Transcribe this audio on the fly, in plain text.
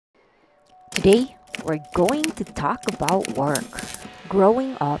Today, we're going to talk about work.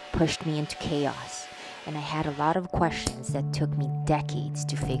 Growing up pushed me into chaos, and I had a lot of questions that took me decades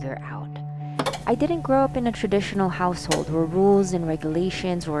to figure out. I didn't grow up in a traditional household where rules and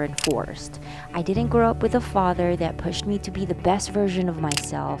regulations were enforced. I didn't grow up with a father that pushed me to be the best version of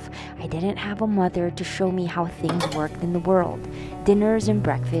myself. I didn't have a mother to show me how things worked in the world. Dinners and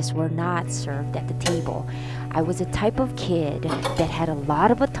breakfasts were not served at the table. I was a type of kid that had a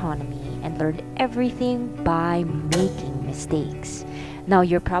lot of autonomy and learned everything by making mistakes. Now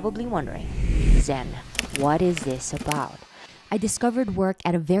you're probably wondering, Zen, what is this about? I discovered work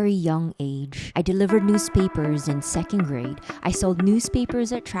at a very young age. I delivered newspapers in second grade. I sold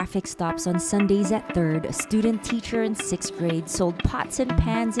newspapers at traffic stops on Sundays at third. A student teacher in sixth grade, sold pots and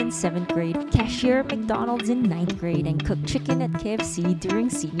pans in seventh grade, cashier at McDonald's in ninth grade, and cooked chicken at KFC during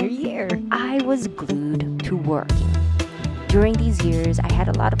senior year. I was glued to working. During these years, I had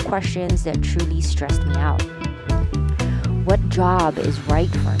a lot of questions that truly stressed me out. What job is right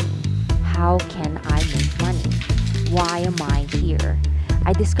for me? How can I make money? Why am I here?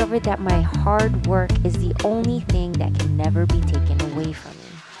 I discovered that my hard work is the only thing that can never be taken away from me.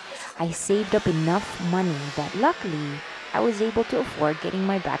 I saved up enough money that luckily I was able to afford getting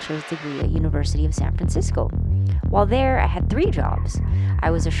my bachelor's degree at University of San Francisco. While there, I had 3 jobs.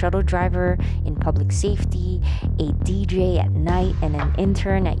 I was a shuttle driver in public safety, a DJ at night, and an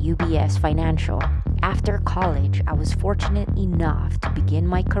intern at UBS Financial. After college, I was fortunate enough to begin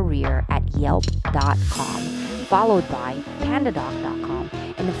my career at Yelp.com, followed by Pandadoc.com,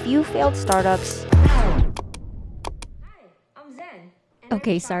 and a few failed startups. Hi, I'm Zen.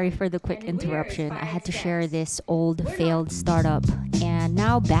 Okay, sorry for the quick interruption. I had to share this old failed startup. And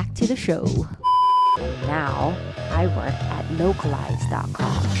now back to the show. And now I work at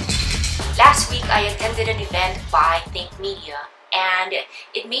localize.com. Last week, I attended an event by Think Media, and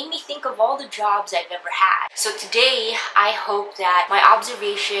it made me think of all the jobs I've ever had. So today, I hope that my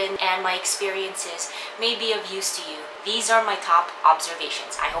observation and my experiences may be of use to you. These are my top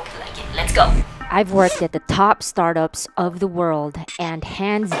observations. I hope you like it. Let's go. I've worked at the top startups of the world, and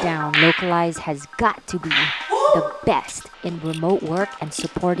hands down, Localize has got to be the best in remote work and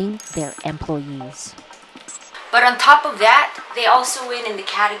supporting their employees. But on top of that, they also win in the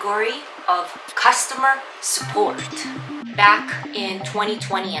category of customer support. Back in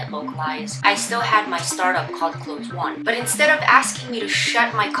 2020 at Localize, I still had my startup called Close One. But instead of asking me to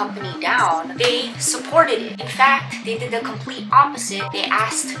shut my company down, they supported it. In fact, they did the complete opposite. They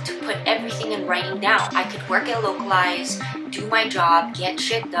asked to put everything in writing down. I could work at Localize, do my job, get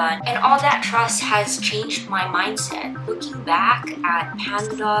shit done, and all that trust has changed my mindset. Looking back at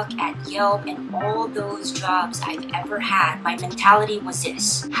Pandadoc, at Yelp, and all those jobs I've ever had, my mentality was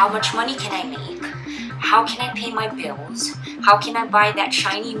this: how much money can I make? How can I pay my bills? How can I buy that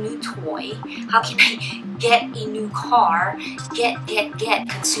shiny new toy? How can I get a new car? Get,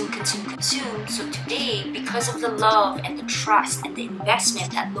 consume. So today, because of the love and the trust and the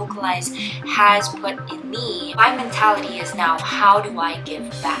investment that Localize has put in me, my mentality is now, how do I give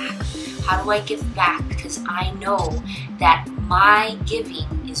back? How do I give back? Because I know that my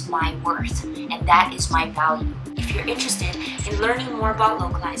giving is my worth, and that is my value. If you're interested in learning more about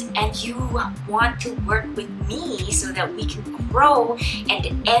Localize and you want to work with me so that we can grow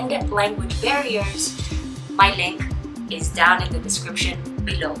and end language barriers, my link is down in the description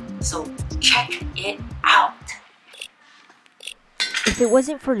below. So check it out. If it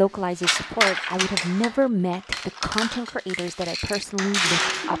wasn't for Localize's support, I would have never met the content creators that I personally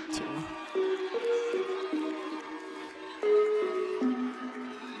look up to.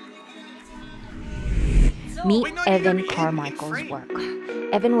 Meet Evan Carmichael's work.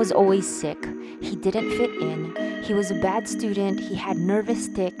 Evan was always sick. He didn't fit in. He was a bad student. He had nervous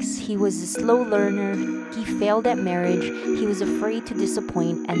tics. He was a slow learner. He failed at marriage. He was afraid to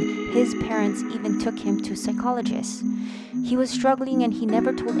disappoint, and his parents even took him to psychologists. He was struggling, and he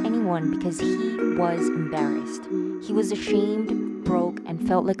never told anyone because he was embarrassed. He was ashamed, broke, and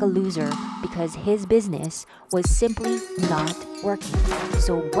felt like a loser because his business was simply not working.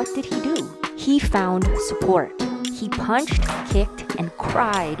 So what did he do? He found support. He punched, kicked, and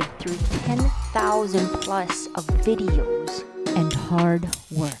cried through 10,000 plus of videos and hard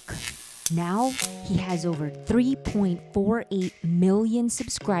work. Now, he has over 3.48 million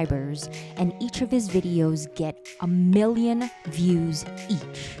subscribers, and each of his videos get 1 million views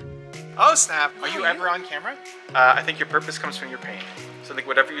each. Oh snap, are you ever on camera? I think your purpose comes from your pain. So I think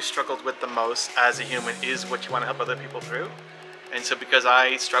whatever you struggled with the most as a human is what you want to help other people through. And so because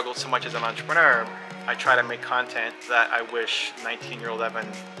I struggled so much as an entrepreneur, I try to make content that I wish 19-year-old Evan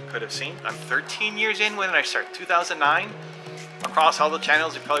could have seen. I'm 13 years in. When did I start? 2009. Across all the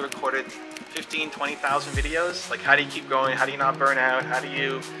channels, we probably recorded 15, 20,000 videos? Like, how do you keep going? How do you not burn out? How do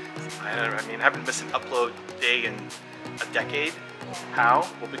you, I mean, I haven't missed an upload day in a decade. How?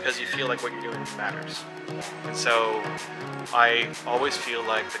 Well, because you feel like what you're doing matters. And so I always feel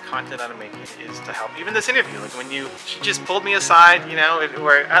like the content I'm making is to help. Even this interview, like when she just pulled me aside, you know,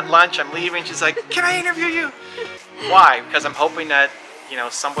 we're at lunch, I'm leaving, she's like, can I interview you? Why? Because I'm hoping that, you know,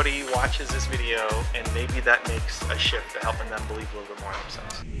 somebody watches this video and maybe that makes a shift to helping them believe a little bit more in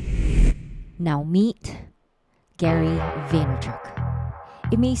themselves. Now meet Gary Vaynerchuk.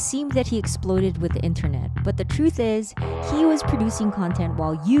 It may seem that he exploded with the internet, but the truth is, he was producing content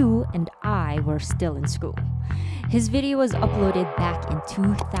while you and I were still in school. His video was uploaded back in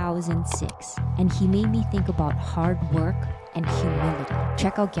 2006, and he made me think about hard work and humility.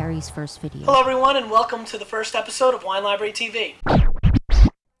 Check out Gary's first video. Hello everyone, and welcome to the first episode of Wine Library TV.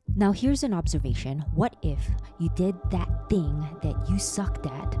 Now here's an observation. What if you did that thing that you sucked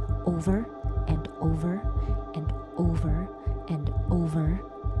at over and over and over and over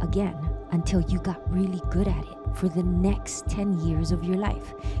again until you got really good at it for the next 10 years of your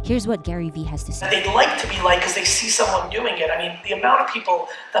life? Here's what Gary V has to say. They'd like to be like because they see someone doing it. I mean, the amount of people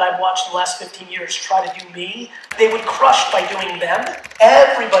that I've watched in the last 15 years try to do me, they would crush by doing them.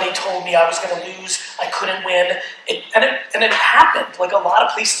 Everybody told me I was going to lose, I couldn't win, and it happened. Like, a lot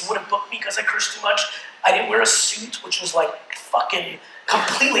of places wouldn't book me because I cursed too much. I didn't wear a suit, which was like fucking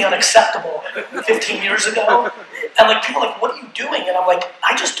completely unacceptable 15 years ago. And like, people are like, what are you doing? And I'm like,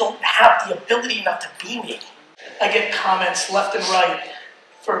 I just don't have the ability not to be me. I get comments left and right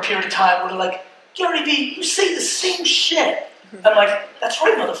for a period of time where they're like, Gary V, you say the same shit. I'm like, that's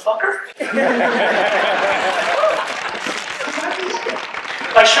right, motherfucker.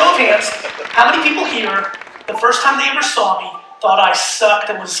 By show of hands, how many people here, the first time they ever saw me, thought I sucked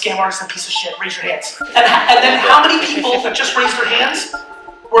and was a scam artist and a piece of shit? Raise your hands. And then how many people that just raised their hands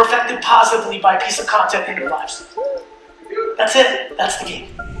were affected positively by a piece of content in their lives? That's it. That's the game.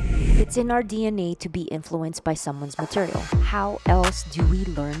 It's in our DNA to be influenced by someone's material. How else do we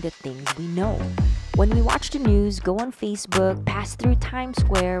learn the things we know? When we watch the news, go on Facebook, pass through Times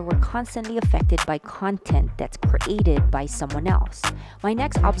Square, we're constantly affected by content that's created by someone else. My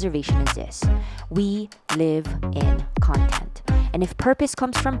next observation is this: we live in content. And if purpose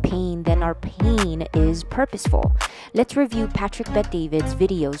comes from pain, then our pain is purposeful. Let's review Patrick Bet-David's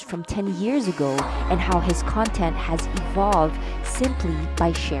videos from 10 years ago and how his content has evolved simply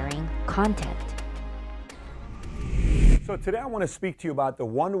by sharing content. So today I want to speak to you about the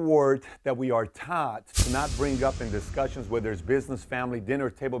one word that we are taught to not bring up in discussions, whether it's business, family, dinner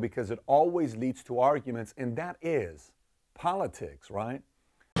table, because it always leads to arguments, and that is politics, right?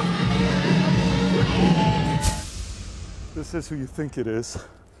 This is who you think it is.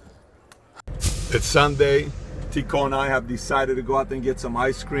 It's Sunday. Tico and I have decided to go out and get some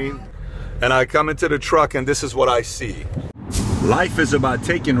ice cream. And I come into the truck and this is what I see. Life is about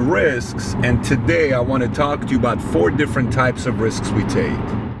taking risks, and today I want to talk to you about 4 different types of risks we take.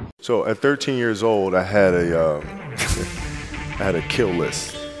 So at 13 years old, I had a kill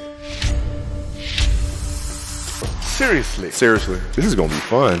list. Seriously, this is gonna be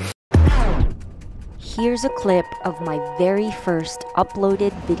fun. Here's a clip of my very first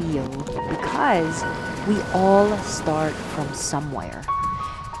uploaded video, because we all start from somewhere.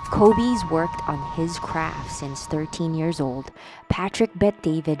 Kobe's worked on his craft since 13 years old. Patrick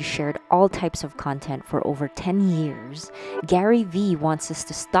Bet-David shared all types of content for over 10 years. Gary V wants us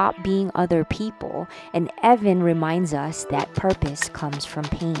to stop being other people, and Evan reminds us that purpose comes from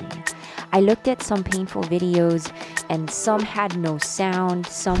pain. I looked at some painful videos, and some had no sound,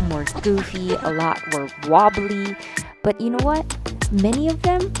 some were goofy, a lot were wobbly, but you know what? Many of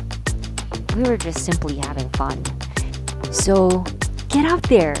them, we were just simply having fun. So get out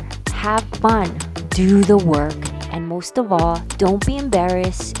there, have fun, do the work, and most of all, don't be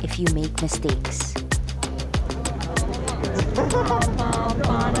embarrassed if you make mistakes.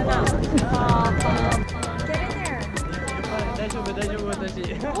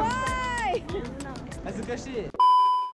 Why?